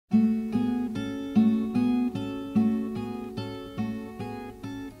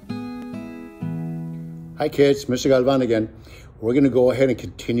Hi kids, Mr. Galvan again. We're going to go ahead and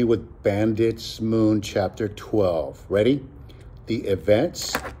continue with Bandit's Moon chapter 12. Ready? The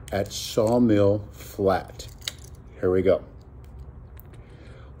events at Sawmill Flat. Here we go.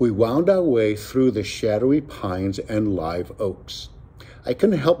 We wound our way through the shadowy pines and live oaks. I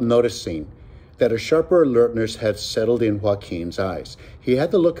couldn't help noticing that a sharper alertness had settled in Joaquin's eyes. He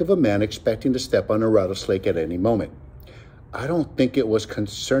had the look of a man expecting to step on a rattlesnake at any moment. I don't think it was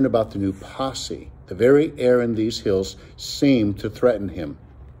concern about the new posse. The very air in these hills seemed to threaten him.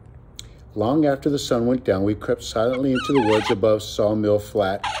 Long after the sun went down, we crept silently into the woods above Sawmill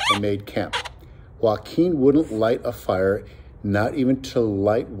Flat and made camp. Joaquin wouldn't light a fire, not even to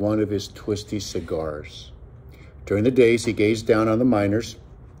light one of his twisty cigars. During the days, he gazed down on miners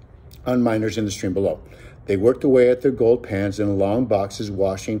in the stream below. They worked away at their gold pans in long boxes,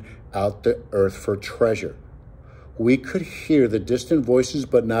 washing out the earth for treasure. We could hear the distant voices,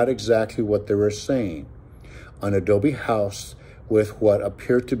 but not exactly what they were saying. An adobe house with what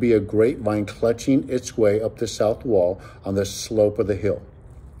appeared to be a grapevine clutching its way up the south wall on the slope of the hill.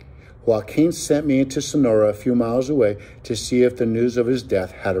 Joaquin sent me into Sonora a few miles away to see if the news of his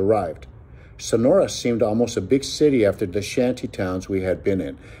death had arrived. Sonora seemed almost a big city after the shanty towns we had been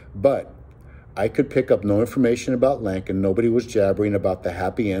in, but I could pick up no information about Lank, and nobody was jabbering about the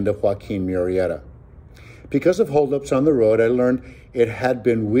happy end of Joaquin Murrieta. Because of holdups on the road, I learned it had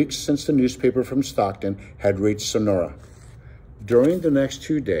been weeks since the newspaper from Stockton had reached Sonora. During the next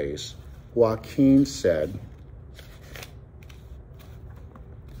 2 days, Joaquin said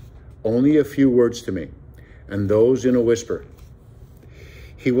only a few words to me, and those in a whisper.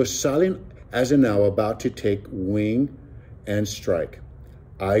 He was silent as an owl about to take wing and strike.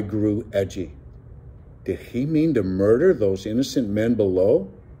 I grew edgy. Did he mean to murder those innocent men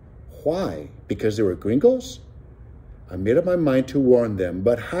below? Why? Because they were gringos? I made up my mind to warn them,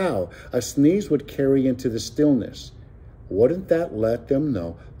 but how? A sneeze would carry into the stillness. Wouldn't that let them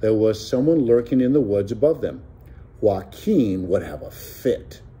know there was someone lurking in the woods above them? Joaquin would have a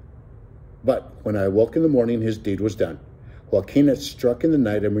fit. But when I awoke in the morning, his deed was done. Joaquin had struck in the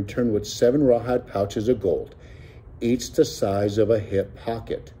night and returned with 7 rawhide pouches of gold, each the size of a hip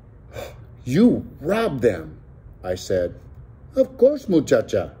pocket. You robbed them, I said. Of course,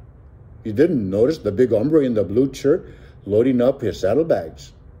 muchacha. You didn't notice the big hombre in the blue shirt loading up his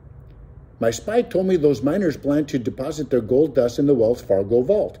saddlebags. My spy told me those miners planned to deposit their gold dust in the Wells Fargo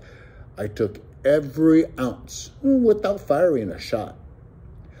vault. I took every ounce without firing a shot.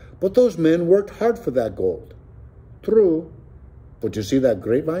 But those men worked hard for that gold. True. But you see that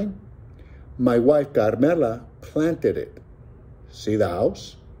grapevine? My wife, Carmela, planted it. See the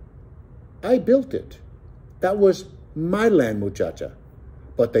house? I built it. That was my land, muchacha.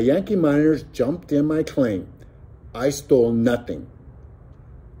 But the Yankee miners jumped in my claim. I stole nothing.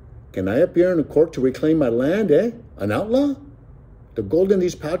 Can I appear in a court to reclaim my land, eh? An outlaw? The gold in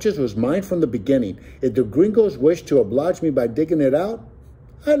these pouches was mine from the beginning. If the gringos wished to oblige me by digging it out,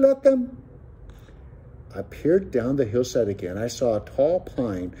 I let them. I peered down the hillside again. I saw a tall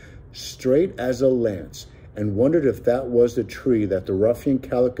pine, straight as a lance, and wondered if that was the tree that the ruffian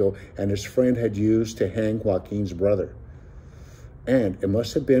Calico and his friend had used to hang Joaquin's brother. And it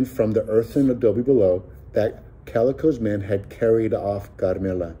must have been from the earthen adobe below that Calico's men had carried off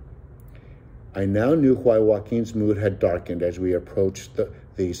Carmela. I now knew why Joaquin's mood had darkened as we approached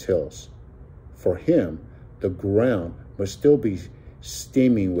these hills. For him, the ground must still be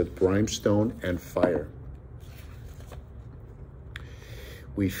steaming with brimstone and fire.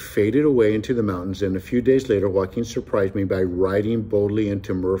 We faded away into the mountains, and a few days later, Joaquin surprised me by riding boldly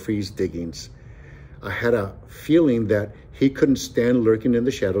into Murphy's diggings. I had a feeling that he couldn't stand lurking in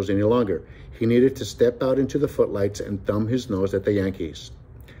the shadows any longer. He needed to step out into the footlights and thumb his nose at the Yankees.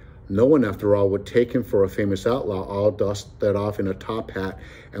 No one, after all, would take him for a famous outlaw, all dusted off in a top hat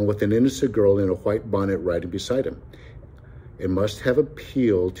and with an innocent girl in a white bonnet riding beside him. It must have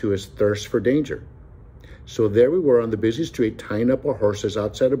appealed to his thirst for danger. So there we were on the busy street, tying up our horses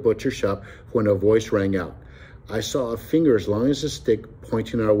outside a butcher shop when a voice rang out. I saw a finger as long as a stick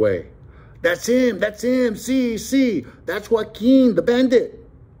pointing our way. That's him, see, that's Joaquin, the bandit.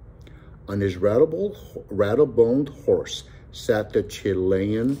 On his rattle-boned horse sat the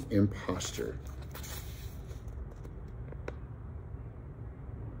Chilean imposter.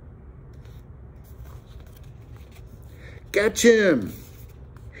 Catch him,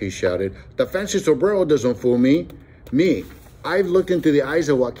 he shouted. The fancy sombrero doesn't fool me. I've looked into the eyes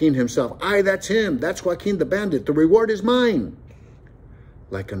of Joaquin himself. Aye, that's him. That's Joaquin the bandit. The reward is mine.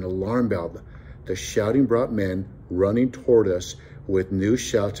 Like an alarm bell, the shouting brought men running toward us with new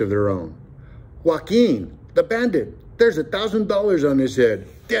shouts of their own. Joaquin, the bandit, there's $1,000 on his head,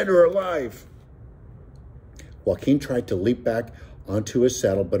 dead or alive. Joaquin tried to leap back onto his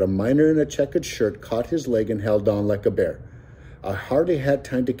saddle, but a miner in a checkered shirt caught his leg and held on like a bear. I hardly had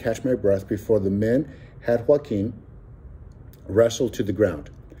time to catch my breath before the men had Joaquin wrestled to the ground.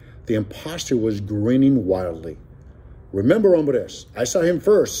 The imposter was grinning wildly. "Remember, hombres, I saw him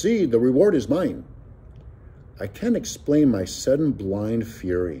first. See, the reward is mine." I can't explain my sudden blind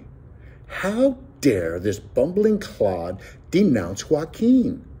fury. How dare this bumbling clod denounce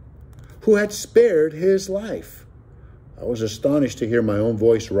Joaquin, who had spared his life? I was astonished to hear my own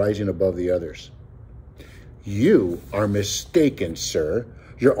voice rising above the others. "You are mistaken, sir.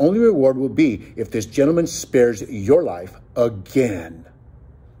 Your only reward will be if this gentleman spares your life again."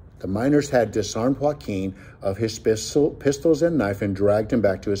 The miners had disarmed Joaquin of his pistols and knife and dragged him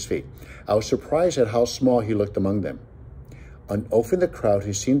back to his feet. I was surprised at how small he looked among them. An oaf in the crowd,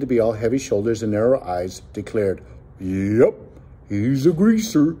 who seemed to be all heavy shoulders and narrow eyes, declared, "Yep, he's a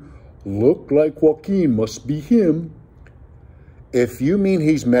greaser. Look like Joaquin must be him." "If you mean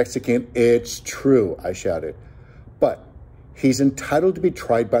he's Mexican, it's true," I shouted. "But he's entitled to be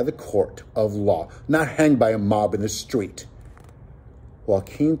tried by the court of law, not hanged by a mob in the street."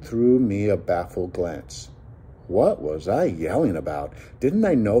 Joaquin threw me a baffled glance. What was I yelling about? Didn't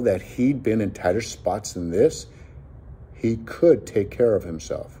I know that he'd been in tighter spots than this? He could take care of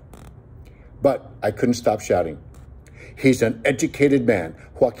himself. But I couldn't stop shouting. "He's an educated man.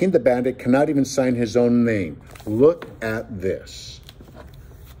 Joaquin the Bandit cannot even sign his own name. Look at this."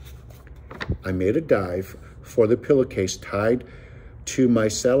 I made a dive for the pillowcase tied to my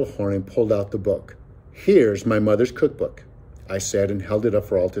saddle horn and pulled out the book. "Here's my mother's cookbook," I said, and held it up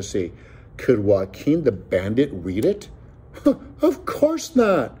for all to see. Could Joaquin the Bandit read it? Of course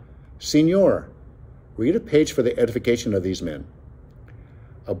not. "Senor, read a page for the edification of these men."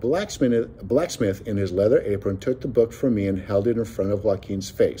 A blacksmith in his leather apron took the book from me and held it in front of Joaquin's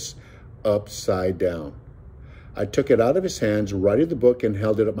face, upside down. I took it out of his hands, righted the book, and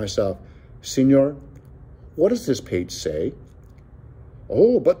held it up myself. "Senor, what does this page say?"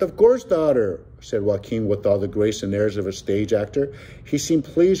 "Oh, but of course, daughter," said Joaquin with all the grace and airs of a stage actor. He seemed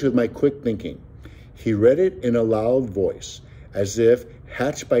pleased with my quick thinking. He read it in a loud voice, as if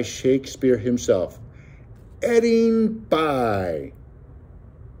hatched by Shakespeare himself. "Eating pie."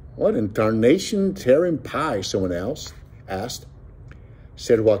 "What in tarnation tearing pie?" someone else asked.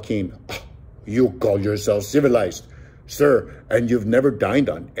 Said Joaquin, "Oh, you call yourself civilized, sir, and you've never dined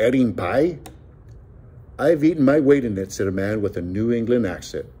on eating pie?" "I've eaten my weight in it," said a man with a New England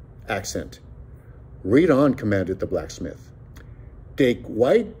accent. "Read on," commanded the blacksmith. "Take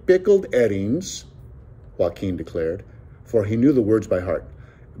white pickled earrings," Joaquin declared, for he knew the words by heart.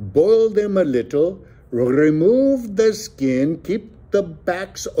 "Boil them a little, remove the skin, keep the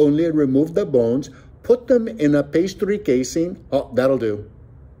backs only, and remove the bones. Put them in a pastry casing." "Oh, that'll do,"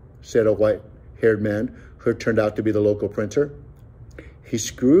 said a white-haired man who had turned out to be the local printer. He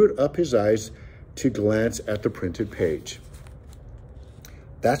screwed up his eyes to glance at the printed page.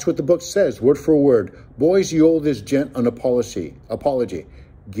 "That's what the book says, word for word. Boys, you owe this gent an apology.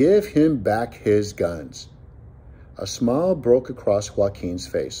 Give him back his guns." A smile broke across Joaquin's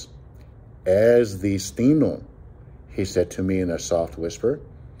face. "Es destino," he said to me in a soft whisper.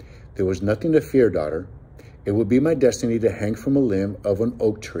 "There was nothing to fear, daughter. It would be my destiny to hang from a limb of an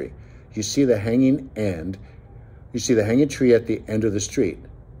oak tree. You see the hanging tree at the end of the street.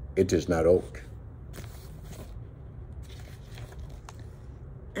 It is not oak."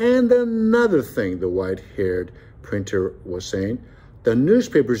 "And another thing," the white-haired printer was saying, "the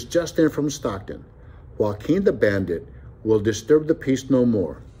newspapers just in from Stockton. Joaquin the Bandit will disturb the peace no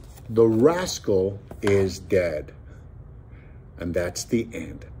more. The rascal is dead." And that's the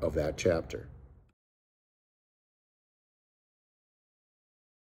end of that chapter.